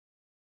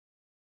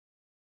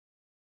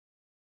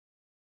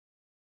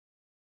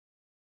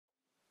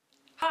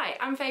Hi,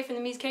 I'm Faye from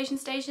the Musication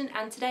Station,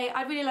 and today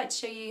I'd really like to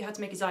show you how to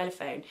make a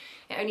xylophone.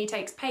 It only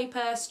takes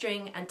paper,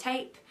 string and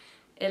tape.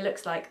 It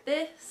looks like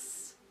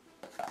this,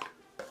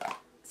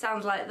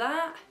 sounds like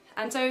that.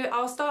 And so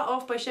I'll start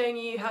off by showing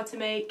you how to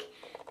make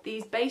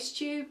these bass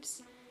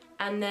tubes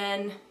and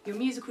then your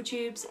musical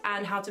tubes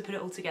and how to put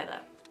it all together.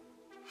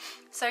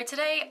 So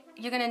today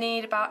you're going to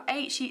need about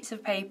 8 sheets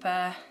of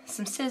paper,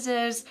 some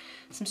scissors,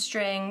 some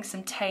string,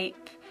 some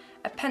tape,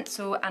 a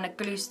pencil and a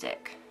glue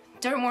stick.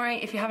 Don't worry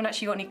if you haven't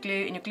actually got any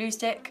glue in your glue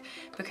stick,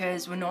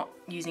 because we're not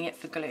using it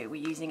for glue,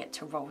 we're using it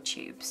to roll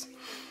tubes.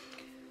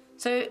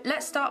 So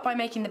let's start by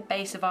making the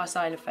base of our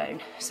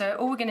xylophone. So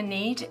all we're going to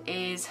need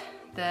is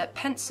the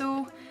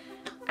pencil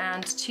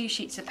and 2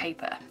 sheets of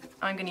paper.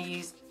 I'm going to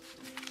use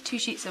 2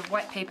 sheets of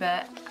white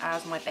paper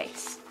as my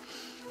base.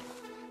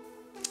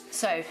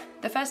 So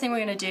the first thing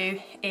we're going to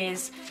do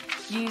is,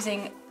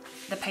 using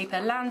the paper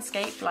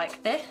landscape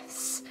like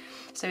this,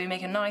 so we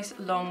make a nice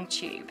long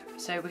tube.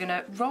 So we're going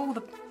to roll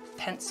the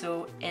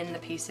pencil in the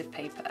piece of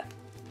paper.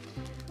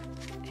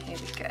 Here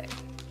we go.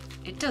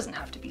 It doesn't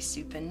have to be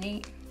super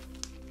neat.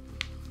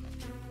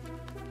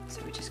 So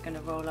we're just going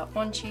to roll up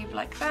one tube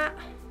like that.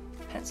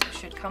 Pencil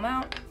should come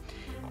out,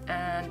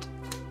 and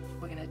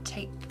we're going to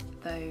tape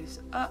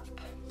those up.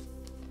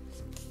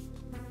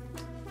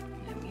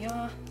 There we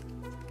are.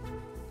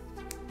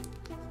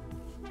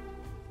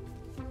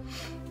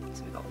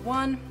 So we've got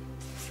one.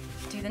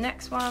 Do the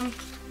next one.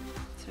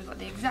 So we've got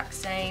the exact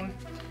same,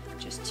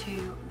 just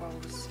 2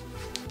 rolls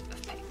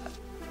of paper.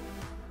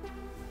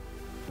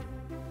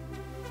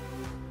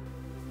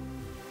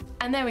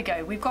 And there we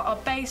go, we've got our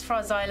base for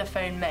our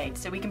xylophone made,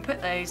 so we can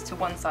put those to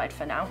one side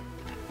for now.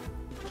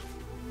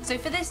 So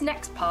for this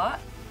next part,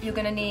 you're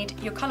going to need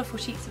your colourful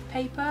sheets of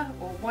paper,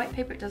 or white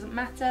paper, it doesn't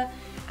matter,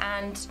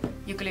 and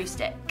your glue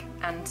stick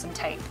and some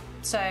tape.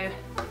 So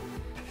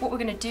what we're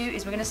going to do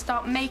is we're going to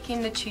start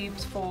making the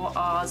tubes for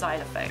our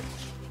xylophone.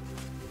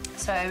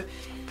 So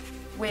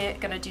we're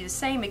going to do the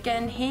same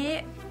again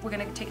here. We're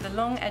going to take the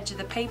long edge of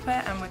the paper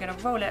and we're going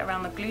to roll it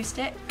around the glue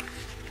stick.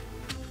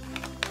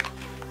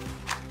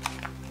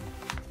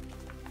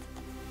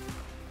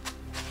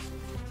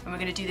 And we're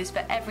going to do this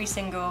for every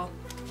single...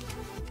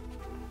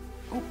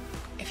 Ooh,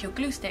 if your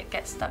glue stick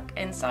gets stuck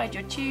inside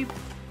your tube,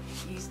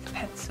 use the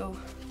pencil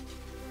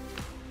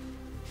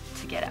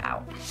to get it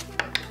out.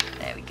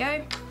 There we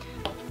go.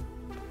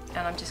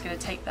 And I'm just going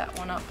to take that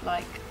one up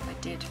like I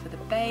did for the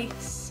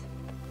base.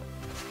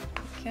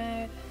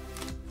 Good.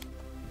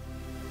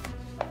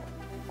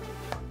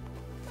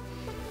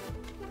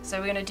 So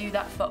we're going to do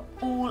that for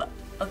all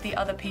of the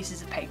other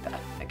pieces of paper,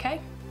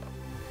 okay?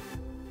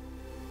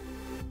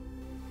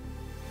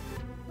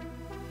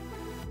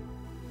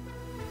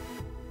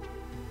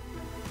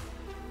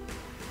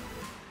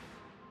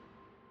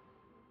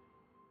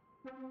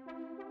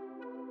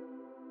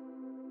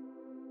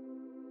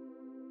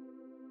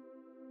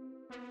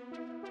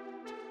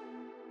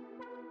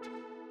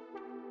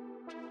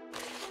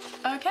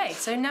 Okay,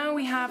 so now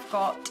we have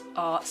got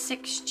our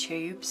 6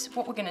 tubes.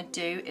 What we're going to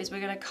do is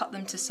we're going to cut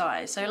them to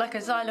size. So like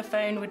a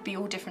xylophone would be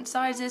all different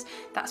sizes,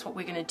 that's what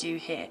we're going to do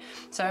here.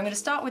 So I'm going to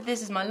start with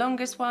this as my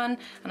longest one,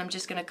 and I'm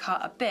just going to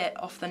cut a bit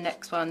off the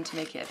next one to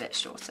make it a bit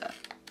shorter.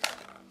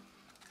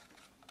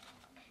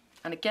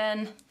 And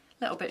again,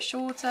 a little bit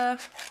shorter.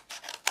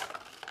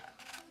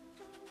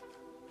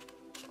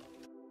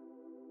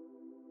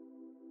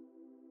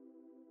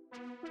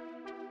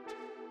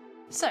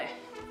 So,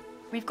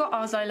 we've got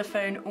our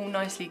xylophone all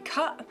nicely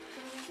cut,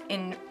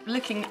 in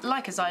looking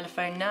like a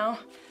xylophone now.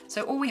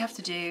 So all we have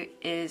to do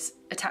is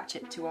attach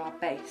it to our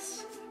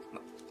base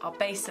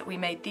that we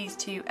made these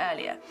 2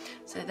 earlier.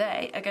 So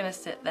they are going to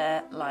sit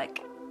there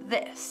like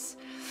this.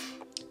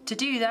 To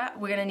do that,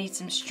 we're going to need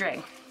some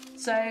string.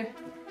 So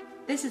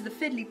this is the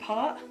fiddly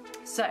part.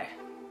 So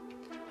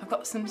I've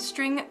got some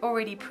string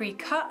already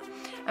pre-cut,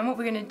 and what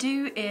we're going to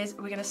do is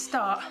we're going to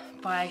start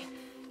by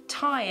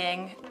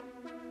tying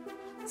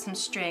some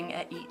string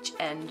at each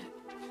end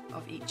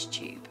of each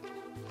tube.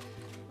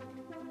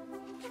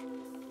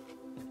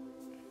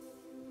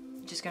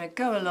 I'm just going to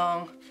go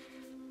along,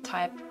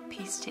 tie a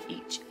piece to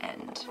each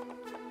end.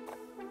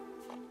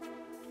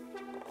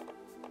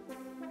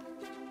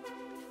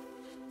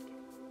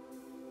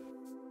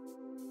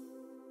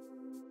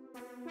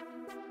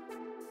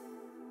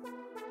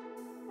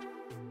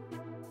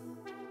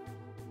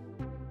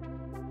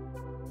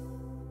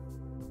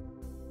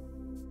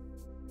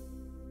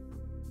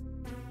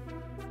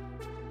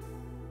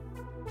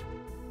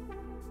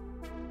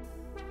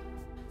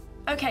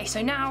 Okay,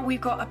 so now we've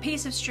got a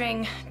piece of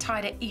string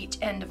tied at each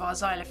end of our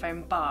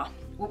xylophone bar.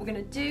 What we're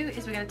going to do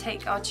is we're going to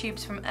take our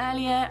tubes from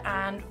earlier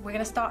and we're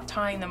going to start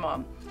tying them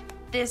on.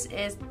 This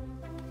is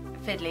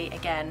fiddly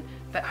again,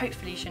 but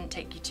hopefully shouldn't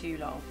take you too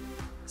long.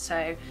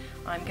 So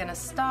I'm going to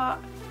start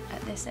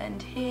at this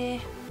end here.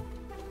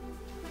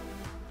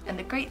 And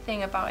the great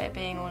thing about it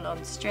being all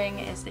on string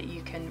is that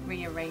you can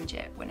rearrange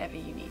it whenever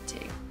you need to.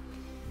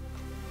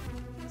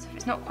 So if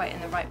it's not quite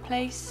in the right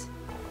place,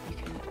 you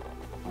can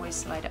always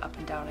slide it up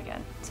and down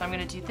again. So I'm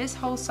going to do this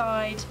whole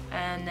side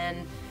and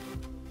then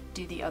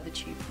do the other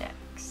tube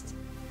next.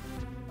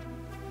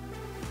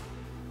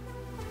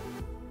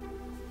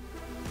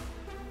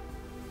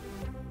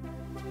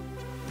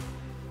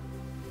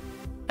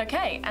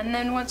 Okay, and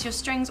then once your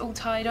string's all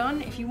tied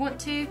on, if you want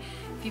to,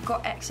 if you've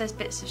got excess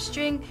bits of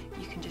string,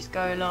 you can just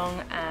go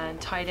along and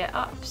tie it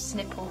up,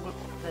 snip all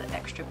the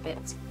extra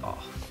bits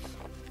off.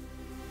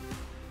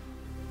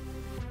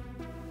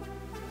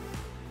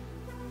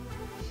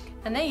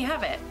 And there you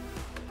have it,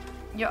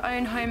 your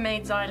own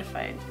homemade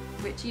xylophone,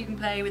 which you can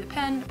play with a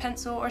pen, a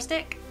pencil, or a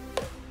stick.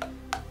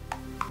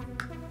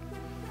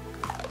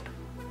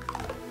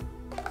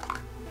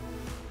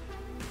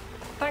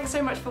 Thanks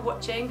so much for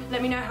watching.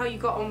 Let me know how you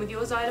got on with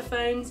your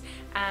xylophones,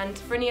 and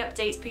for any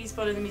updates, please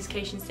follow the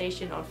Musication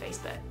Station on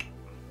Facebook.